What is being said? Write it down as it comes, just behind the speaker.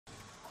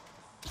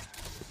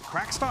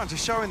Crack's starting to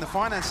show in the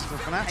finances for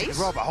Fnatic as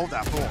well, but hold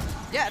that thought.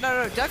 Yeah,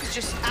 no, Derke's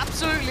just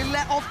absolutely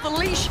let off the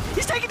leash.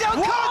 He's taking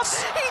down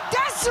Cobbs. He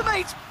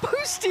decimates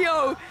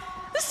Boostio.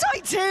 The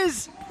site's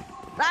his.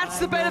 That's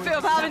the benefit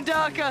of having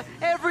Derke.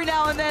 Every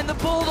now and then, the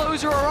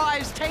bulldozer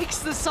arrives, takes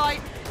the site,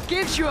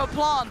 gives you a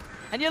plant,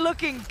 and you're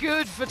looking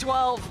good for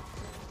 12.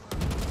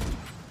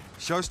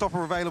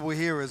 Showstopper available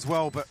here as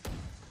well, but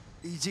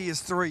EG is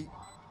 3.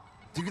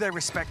 Do they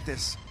respect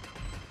this?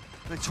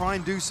 They try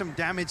and do some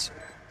damage.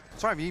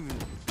 Try and even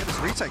get this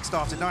retake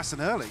started nice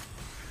and early.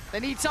 They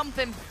need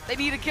something. They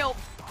need a kill.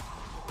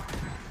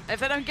 If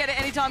they don't get it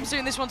anytime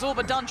soon, this one's all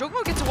but done.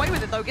 Jogmo gets away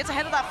with it, though. Gets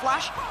ahead of that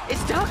flash.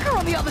 It's Derke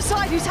on the other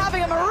side who's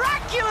having a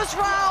miraculous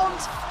round.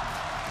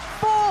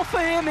 4 for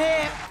him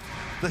here.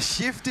 The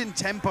shift in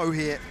tempo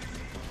here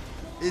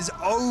is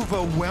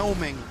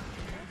overwhelming.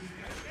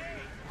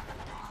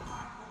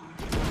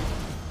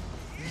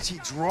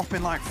 EG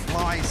dropping like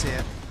flies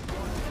here.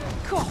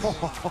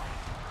 God.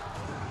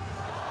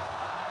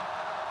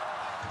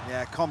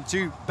 Yeah,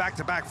 Com2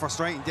 back-to-back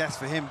frustrating deaths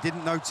for him.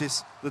 Didn't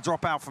notice the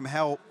dropout from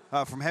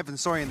Heaven,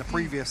 in the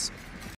previous.